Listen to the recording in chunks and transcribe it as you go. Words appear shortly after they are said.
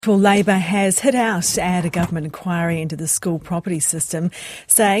Labor has hit out at a government inquiry into the school property system,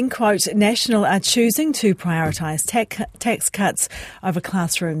 saying, quote, National are choosing to prioritise tax cuts over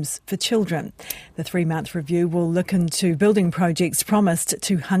classrooms for children. The 3-month review will look into building projects promised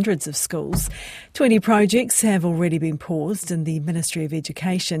to hundreds of schools. 20 projects have already been paused, and the Ministry of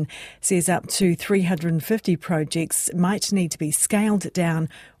Education says up to 350 projects might need to be scaled down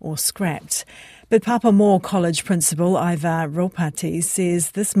or scrapped. But Papamoa College principal Iva Ropati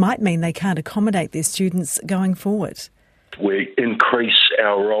says this might mean they can't accommodate their students going forward. We increase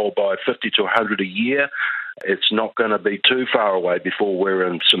our roll by 50 to 100 a year. It's not going to be too far away before we're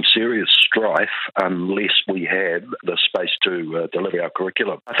in some serious strife unless we have the space to deliver our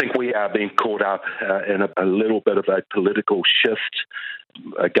curriculum. I think we are being caught up in a little bit of a political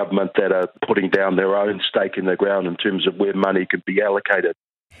shift, a government that are putting down their own stake in the ground in terms of where money could be allocated.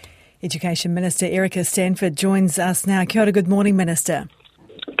 Education Minister Erica Stanford joins us now. Kia ora, good morning, Minister.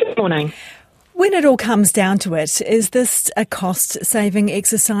 Good morning. When it all comes down to it, is this a cost-saving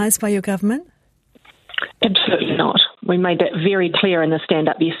exercise by your government? Absolutely not. We made that very clear in the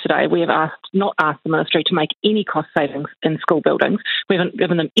stand-up yesterday. We have not asked the Ministry to make any cost savings in school buildings. We haven't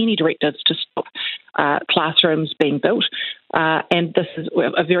given them any directives to stop classrooms being built. And this is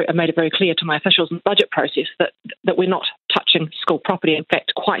I made it very clear to my officials in the budget process that we're not touching school property. In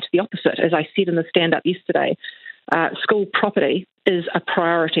fact, quite the opposite. As I said in the stand-up yesterday, school property is a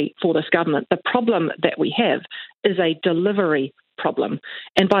priority for this government. The problem that we have is a delivery problem.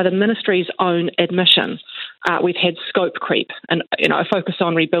 And by the Ministry's own admission, we've had scope creep and a focus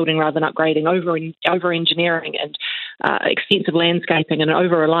on rebuilding rather than upgrading, over-engineering and extensive landscaping and an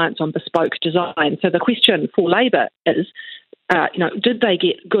over-reliance on bespoke design. So the question for Labor is, did they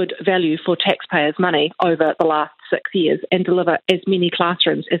get good value for taxpayers' money over the last 6 years and deliver as many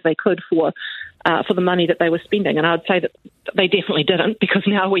classrooms as they could for the money that they were spending? And I would say that they definitely didn't, because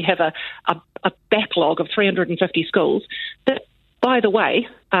now we have a backlog of 350 schools that, by the way,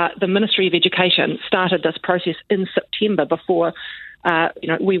 the Ministry of Education started this process in September before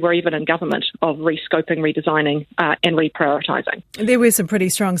we were even in government, of rescoping, redesigning and reprioritising. There were some pretty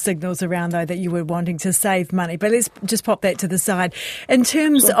strong signals around, though, that you were wanting to save money. But let's just pop that to the side. In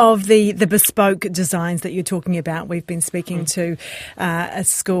terms of the bespoke designs that you're talking about, we've been speaking to a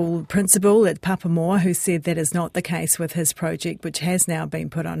school principal at Papamoa who said that is not the case with his project, which has now been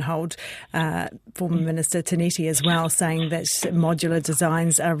put on hold. Former Minister Taneti as well, saying that modular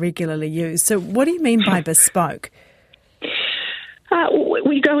designs are regularly used. So what do you mean by bespoke?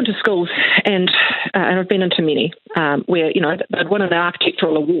 We go into schools, and I've been into many, where, they'd won an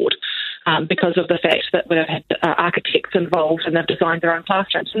architectural award because of the fact that we've had architects involved and they've designed their own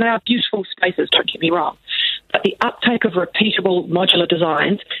classrooms. And they are beautiful spaces, don't get me wrong. But the uptake of repeatable modular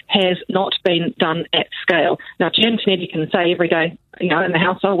designs has not been done at scale. Now, Jan Taneti can say every day, in the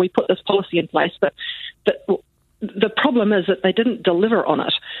House, we put this policy in place, but the problem is that they didn't deliver on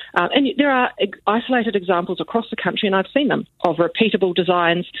it. And there are isolated examples across the country, and I've seen them, of repeatable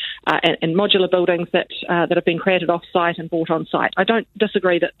designs and modular buildings that have been created off-site and bought on-site. I don't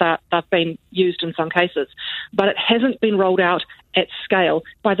disagree that they've been used in some cases, but it hasn't been rolled out at scale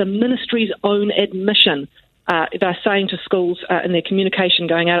by the Ministry's own admission. They're saying to schools in their communication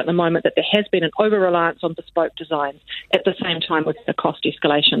going out at the moment that there has been an over-reliance on bespoke designs at the same time with the cost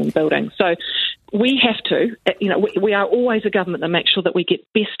escalation in building. So we have to, we are always a government that makes sure that we get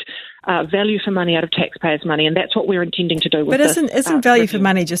best value for money out of taxpayers' money, and that's what we're intending to do with this. But isn't value for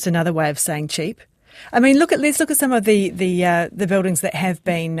money just another way of saying cheap? I mean, let's look at some of the buildings that have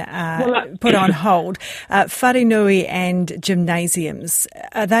been put on hold. Wharenui and gymnasiums,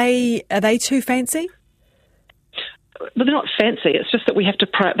 are they too fancy? But they're not fancy. It's just that they have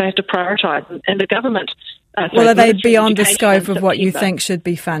to prioritise, and the government. Well, are they beyond the scope of what you think should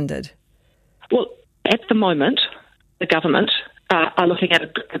be funded? Well, at the moment, the government are looking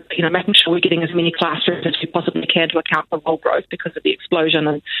at making sure we're getting as many classrooms as we possibly can to account for roll growth because of the explosion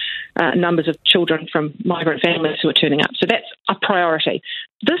and numbers of children from migrant families who are turning up. So that's a priority.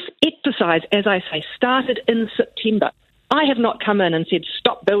 This exercise, as I say, started in September. I have not come in and said,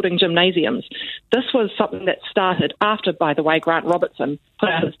 stop building gymnasiums. This was something that started after, by the way, Grant Robertson put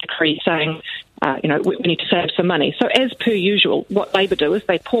out his decree saying, we need to save some money. So as per usual, what Labor do is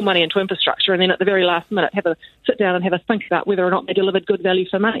they pour money into infrastructure and then at the very last minute sit down and have a think about whether or not they delivered good value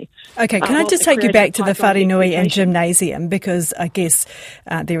for money. Okay, can I just take you back to the Wharenui and gymnasium, because I guess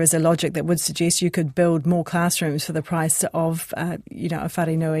there is a logic that would suggest you could build more classrooms for the price of, a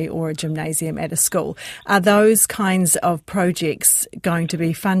Wharenui or a gymnasium at a school. Are those kinds of projects going to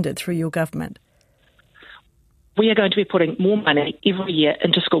be funded through your government? We are going to be putting more money every year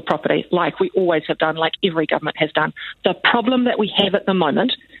into school property, like we always have done, like every government has done. The problem that we have at the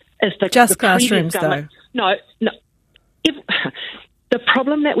moment is just classrooms, though. No. The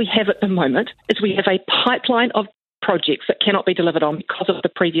problem that we have at the moment is we have a pipeline of projects that cannot be delivered on because of the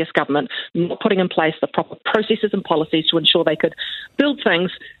previous government not putting in place the proper processes and policies to ensure they could build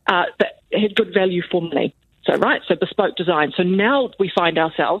things that had good value for money. So bespoke design. So now we find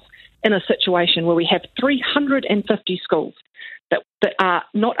ourselves in a situation where we have 350 schools that are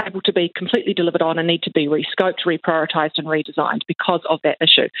not able to be completely delivered on and need to be rescoped, reprioritised and redesigned because of that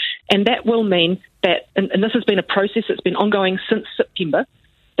issue. And that will mean that, and this has been a process that's been ongoing since September,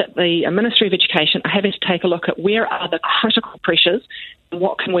 that the Ministry of Education are having to take a look at where are the critical pressures and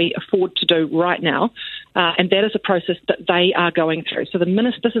what can we afford to do right now. And that is a process that they are going through. So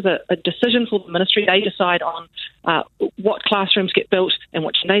this is a decision for the Ministry. They decide on what classrooms get built and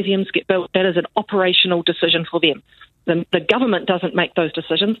what gymnasiums get built. That is an operational decision for them. The government doesn't make those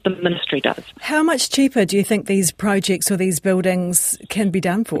decisions, the Ministry does. How much cheaper do you think these projects or these buildings can be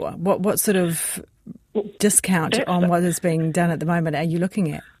done for? What sort of discount on what is being done at the moment are you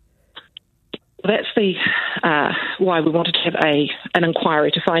looking at? That's why we wanted to have an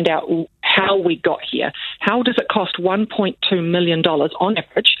inquiry to find out how we got here. How does it cost $1.2 million on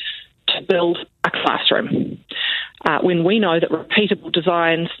average to build a classroom? When we know that repeatable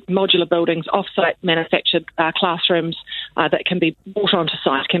designs, modular buildings, off-site manufactured classrooms that can be brought onto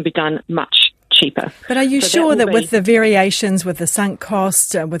site can be done much cheaper. But are you sure that with the variations, with the sunk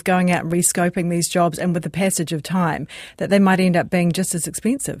cost, with going out and rescoping these jobs and with the passage of time, that they might end up being just as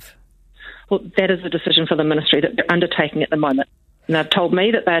expensive? Well, that is a decision for the Ministry that they're undertaking at the moment. And they've told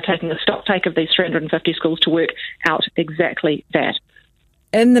me that they're taking a stock take of these 350 schools to work out exactly that.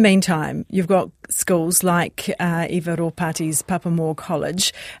 In the meantime, you've got schools like Iwa Ropati's Papamoa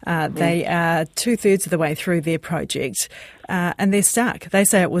College. They are 2/3 of the way through their project and they're stuck. They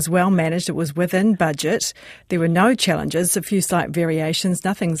say it was well managed, it was within budget, there were no challenges, a few slight variations,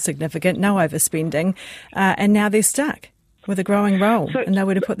 nothing significant, no overspending, and now they're stuck with a growing role and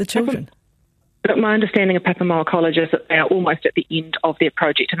nowhere to put the children. But my understanding of Papamoa College is that they are almost at the end of their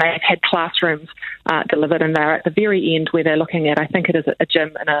project and they have had classrooms delivered and they're at the very end where they're looking at, I think it is a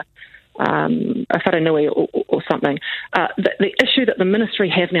gym and a wharenui or something. The issue that the Ministry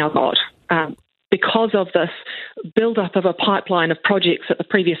have now got, because of this build-up of a pipeline of projects that the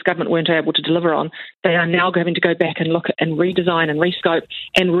previous government weren't able to deliver on, they are now going to go back and look at and redesign and rescope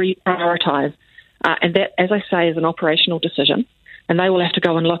and reprioritise. And that, as I say, is an operational decision. And they will have to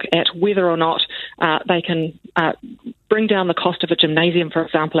go and look at whether or not they can bring down the cost of a gymnasium, for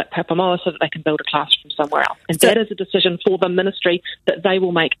example, at Papamoa so that they can build a classroom somewhere else. And that is a decision for the Ministry that they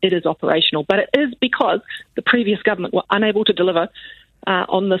will make. It is operational. But it is because the previous government were unable to deliver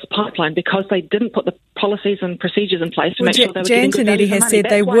on this pipeline because they didn't put the policies and procedures in place to make sure they were getting good value for money. Has said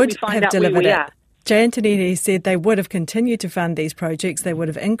they would have delivered it. Jay Antonetti said they would have continued to fund these projects, they would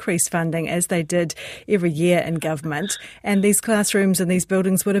have increased funding as they did every year in government, and these classrooms and these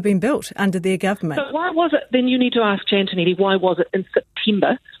buildings would have been built under their government. So why was it, then you need to ask Jay Antonetti, why was it in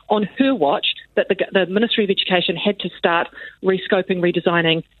September, on her watch, that the Ministry of Education had to start rescoping,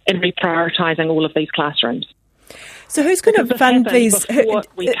 redesigning and reprioritising all of these classrooms? So who's going to fund these? Before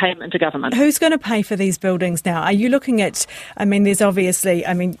we came into government. Who's going to pay for these buildings now? Are you looking at, there's obviously,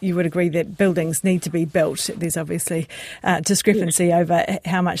 you would agree that buildings need to be built. There's obviously discrepancy over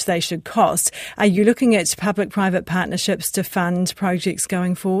how much they should cost. Are you looking at public-private partnerships to fund projects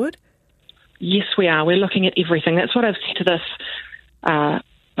going forward? Yes, we are. We're looking at everything. That's what I've said to this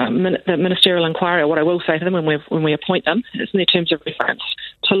the ministerial inquiry, or what I will say to them when we appoint them, is in their terms of reference,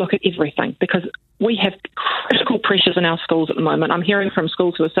 to look at everything, because we have critical pressures in our schools at the moment. I'm hearing from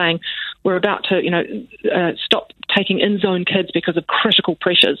schools who are saying we're about to, stop taking in-zone kids because of critical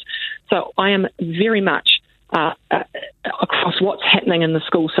pressures. So I am very much across what's happening in the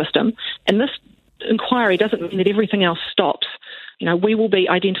school system. And this inquiry doesn't mean that everything else stops. We will be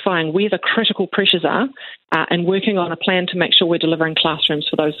identifying where the critical pressures are and working on a plan to make sure we're delivering classrooms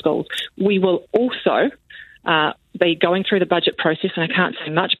for those schools. We will also be going through the budget process, and I can't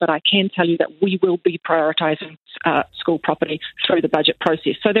say much, but I can tell you that we will be prioritising school property through the budget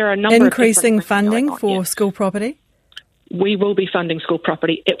process. So there are a number of increasing funding for school property? We will be funding school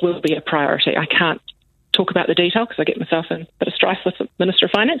property. It will be a priority. I can't talk about the detail because I get myself in a bit of strife with the Minister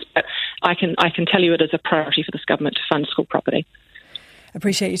of Finance, but I can tell you it is a priority for this government to fund school property.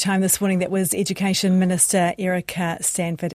 Appreciate your time this morning. That was Education Minister Erica Stanford.